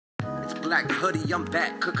Vids, black hoodie, I'm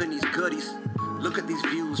back cooking these goodies. Look at these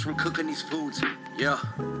views from cooking these foods, yeah.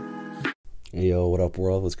 Hey, yo, what up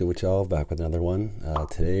world? What's good with y'all? Back with another one.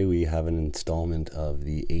 Today we have an installment of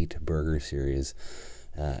the 8 burger series,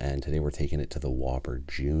 and today we're taking it to the Whopper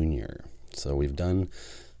Jr. So we've done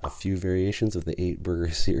a few variations of the 8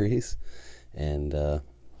 burger series, and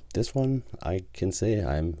this one I can say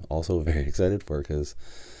I'm also very excited for, because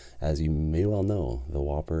as you may well know, the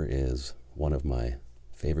Whopper is one of my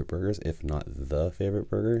favorite burgers, if not the favorite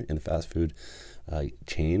burger in the fast food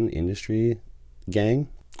chain industry gang.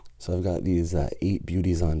 So I've got these 8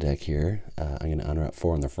 beauties on deck here. I'm going to unwrap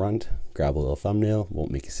 4 on the front, grab a little thumbnail,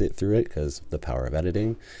 won't make you sit through it because the power of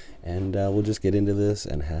editing, and we'll just get into this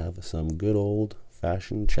and have some good old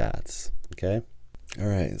fashioned chats, okay? All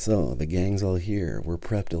right, so the gang's all here. We're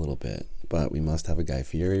prepped a little bit, but we must have a Guy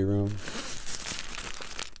Fieri room.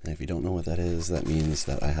 And if you don't know what that is, that means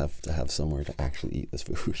that I have to have somewhere to actually eat this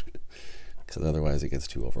food, because otherwise it gets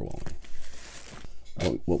too overwhelming.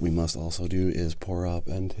 What we must also do is pour up,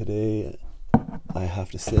 and today I have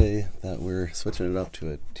to say that we're switching it up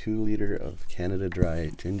to a 2 liter of Canada Dry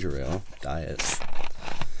ginger ale diet.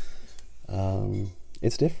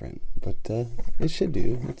 It's different, but it should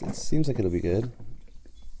do. It seems like it'll be good.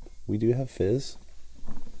 We do have fizz,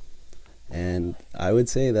 and I would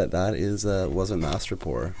say that that is was a master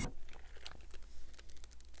pour.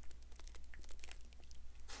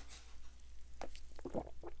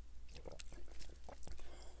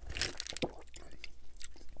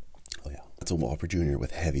 It's a Whopper Jr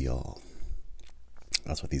with heavy all.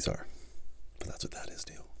 That's what these are. But that's what that is,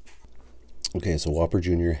 too. Okay, so Whopper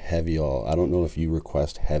Jr heavy all. I don't know if you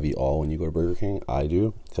request heavy all when you go to Burger King. I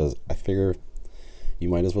do, because I figure you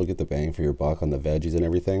might as well get the bang for your buck on the veggies and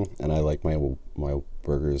everything. And I like my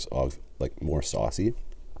burgers like more saucy.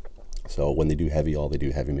 So when they do heavy all, they do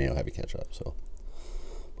heavy mayo, heavy ketchup. So,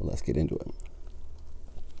 but let's get into it.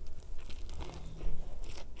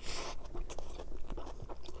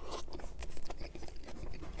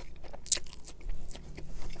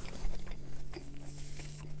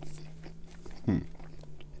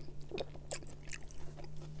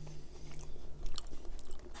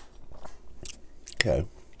 Okay.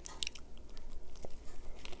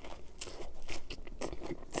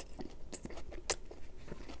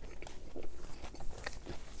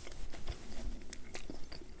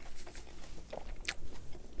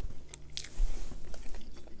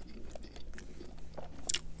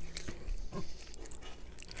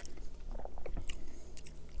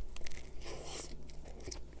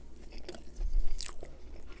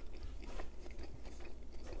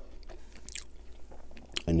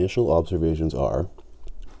 Initial observations are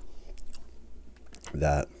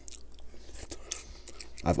that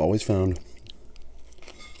I've always found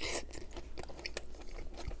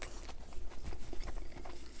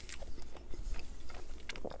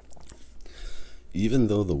even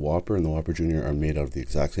though the Whopper and the Whopper Jr are made out of the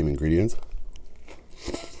exact same ingredients,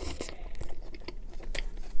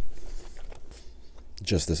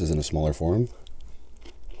 just this is in a smaller form.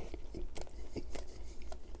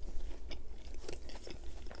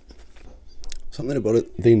 Something about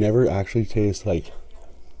it, they never actually taste like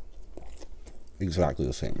exactly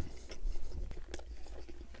the same.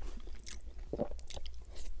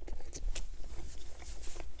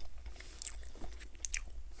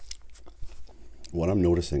 What I'm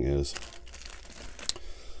noticing is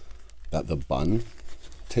that the bun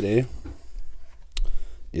today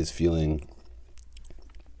is feeling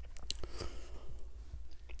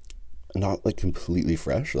not like completely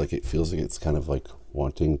fresh, like it feels like it's kind of like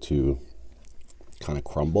wanting to kind of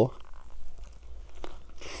crumble.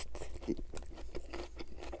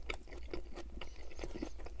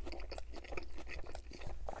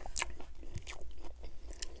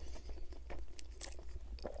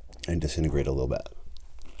 And disintegrate a little bit.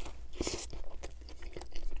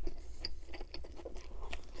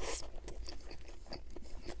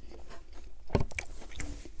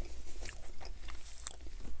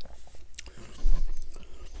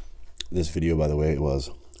 This video, by the way,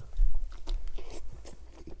 was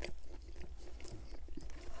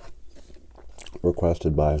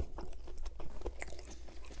requested by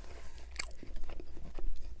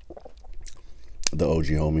the OG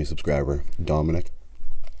homie subscriber, Dominic.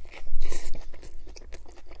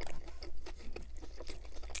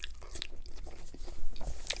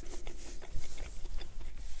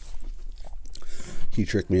 He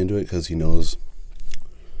tricked me into it because he knows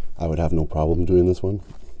I would have no problem doing this one,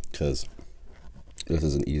 because this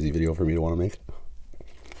is an easy video for me to want to make.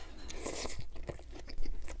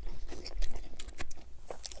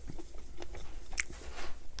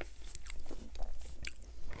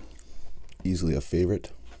 Easily a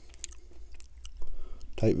favorite.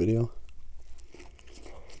 type video.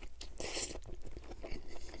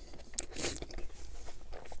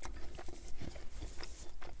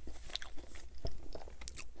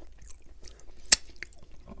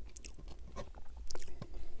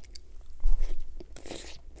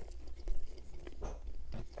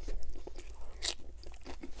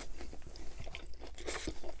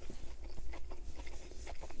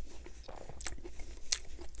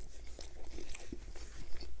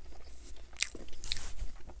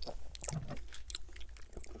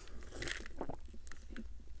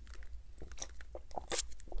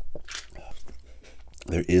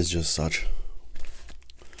 There is just such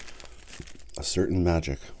a certain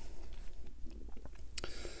magic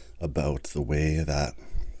about the way that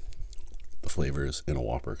the flavors in a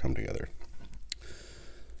Whopper come together.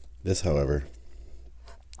 This, however,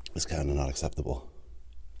 is kind of not acceptable.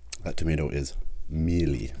 That tomato is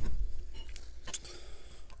mealy.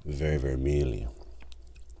 Very, very mealy.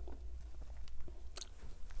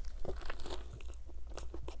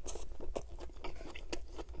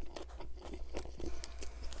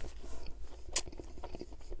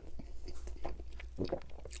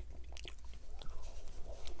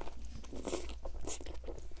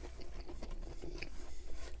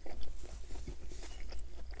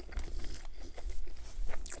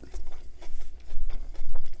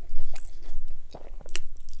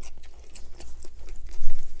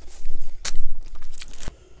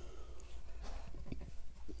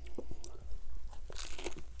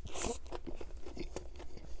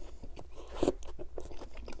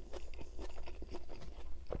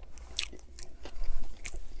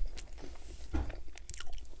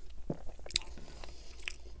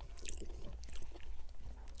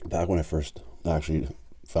 Back when I first actually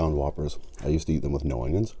found Whoppers, I used to eat them with no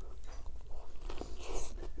onions.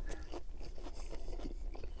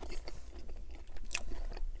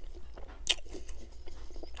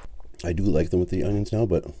 I do like them with the onions now,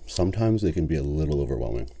 but sometimes they can be a little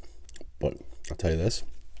overwhelming. But I'll tell you this,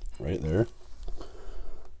 right there,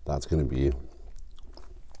 that's like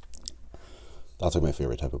my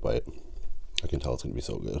favorite type of bite. I can tell it's gonna be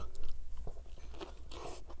so good.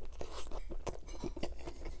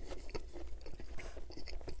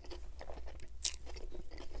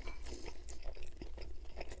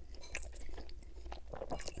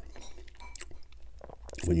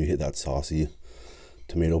 When you hit that saucy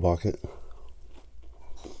tomato pocket,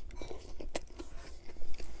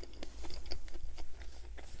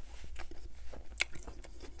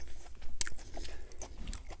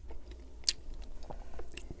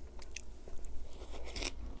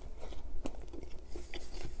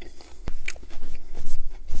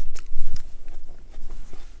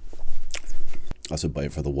 that's a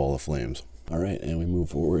bite for the wall of flames. All right, and we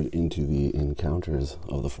move forward into the encounters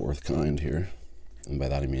of the fourth kind here. And by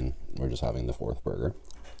that I mean we're just having the fourth burger.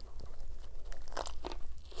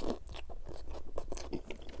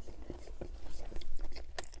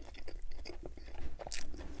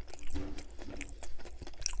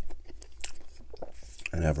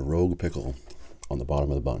 And I have a rogue pickle on the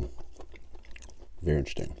bottom of the bun. Very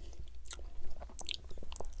interesting.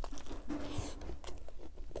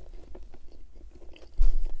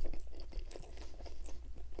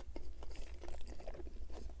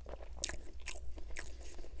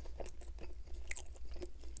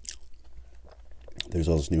 There's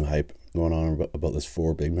all this new hype going on about this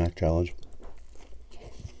 4 Big Mac challenge.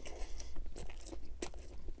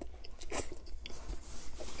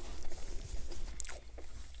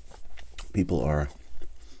 People are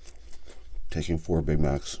taking 4 Big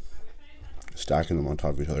Macs, stacking them on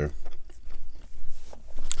top of each other,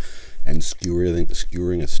 and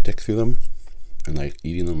skewering a stick through them, and like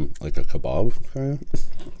eating them like a kebab, kind of.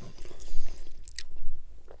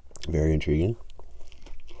 Very intriguing.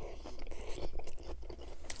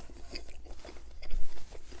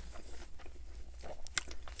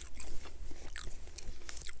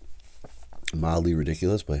 Mildly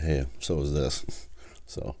ridiculous, but hey, so is this.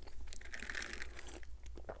 So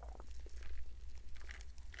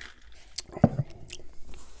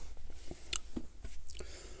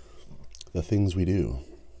the things we do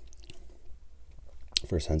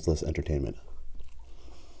for senseless entertainment.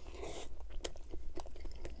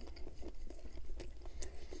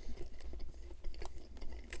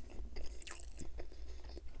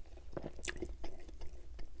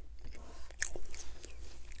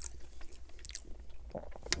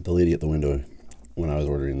 The lady at the window when I was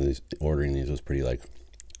ordering these was pretty like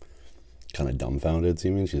kind of dumbfounded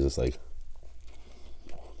seeming. She's just like,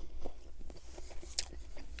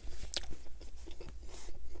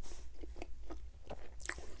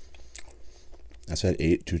 I said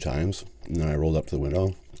 8 2 times, and then I rolled up to the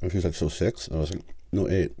window and she's like, so 6? I was like, no,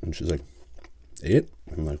 8. And she's like, 8?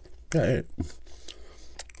 I'm like, yeah, 8.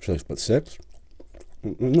 She's like, but 6?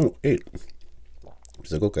 No, 8.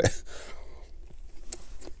 She's like, okay.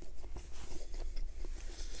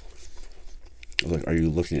 I was like, are you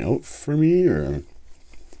looking out for me, or?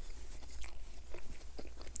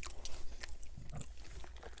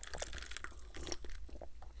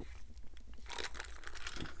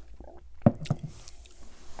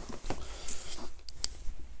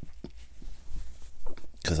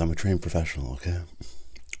 Because I'm a trained professional, okay?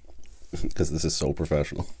 Because this is so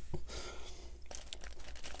professional.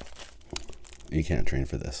 You can't train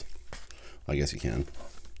for this. I guess you can.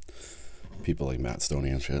 People like Matt Stoney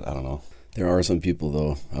and shit, I don't know. There are some people,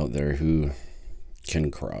 though, out there who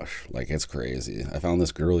can crush. Like, it's crazy. I found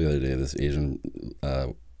this girl the other day, this Asian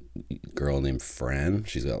girl named Fran.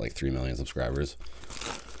 She's got like 3 million subscribers.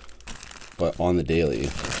 But on the daily,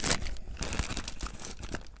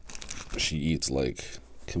 she eats like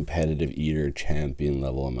competitive eater champion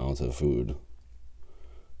level amounts of food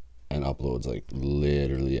and uploads like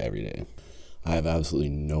literally every day. I have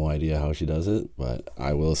absolutely no idea how she does it, but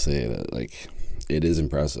I will say that like it is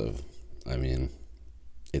impressive. I mean,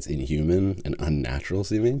 it's inhuman and unnatural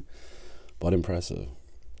seeming, but impressive.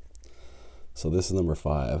 So this is number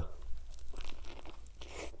 5.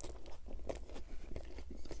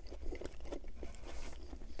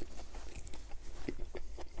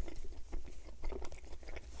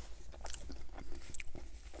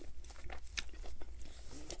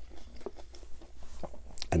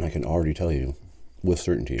 And I can already tell you with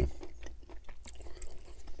certainty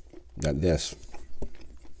that this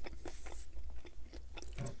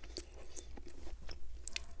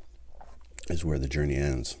is where the journey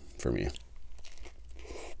ends for me.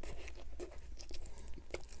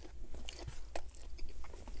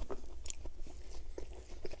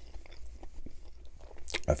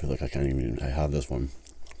 I feel like I have this one.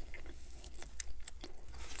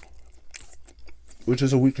 Which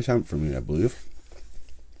is a weak attempt for me, I believe.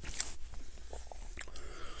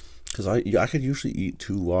 Because I could usually eat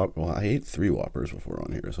 2 Whoppers. Well, I ate 3 Whoppers before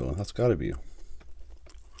on here, so that's got to be,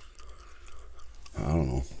 I don't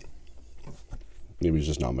know. Maybe it's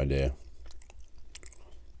just not my day.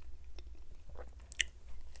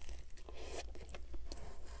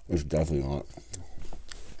 It's definitely not.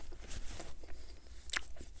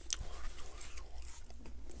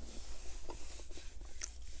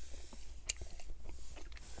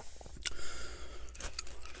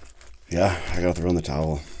 Yeah, I gotta throw in the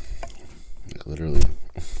towel. Like literally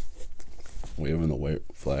waving the white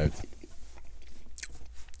flag.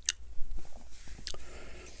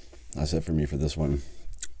 That's it for me for this one.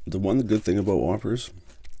 The one good thing about Whoppers,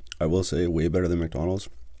 I will say way better than McDonald's,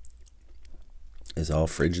 is I'll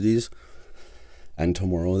fridge these and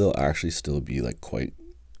tomorrow they'll actually still be like quite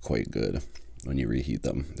good when you reheat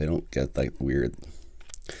them. They don't get like weird.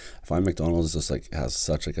 I find McDonald's just like has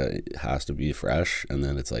such like a, it has to be fresh, and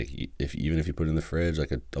then it's like even if you put it in the fridge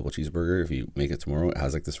like a double cheeseburger, if you make it tomorrow, it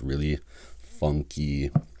has like this really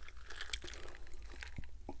funky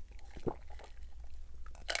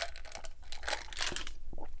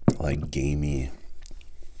like gamey,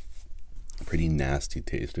 pretty nasty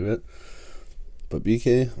taste to it. But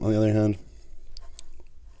BK on the other hand,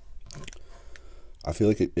 I feel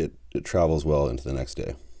like it travels well into the next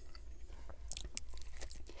day.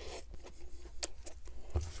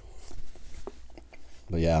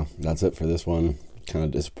 But yeah, that's it for this one. Kind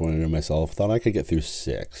of disappointed in myself. Thought I could get through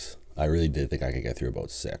 6. I really did think I could get through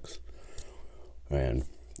about 6. And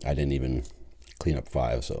I didn't even clean up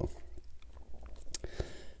 5, so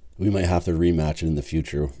we might have to rematch it in the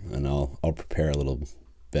future, and I'll prepare a little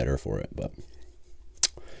better for it. But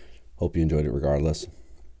hope you enjoyed it regardless.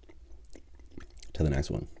 To the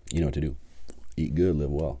next one. You know what to do. Eat good,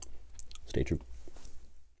 live well. Stay true.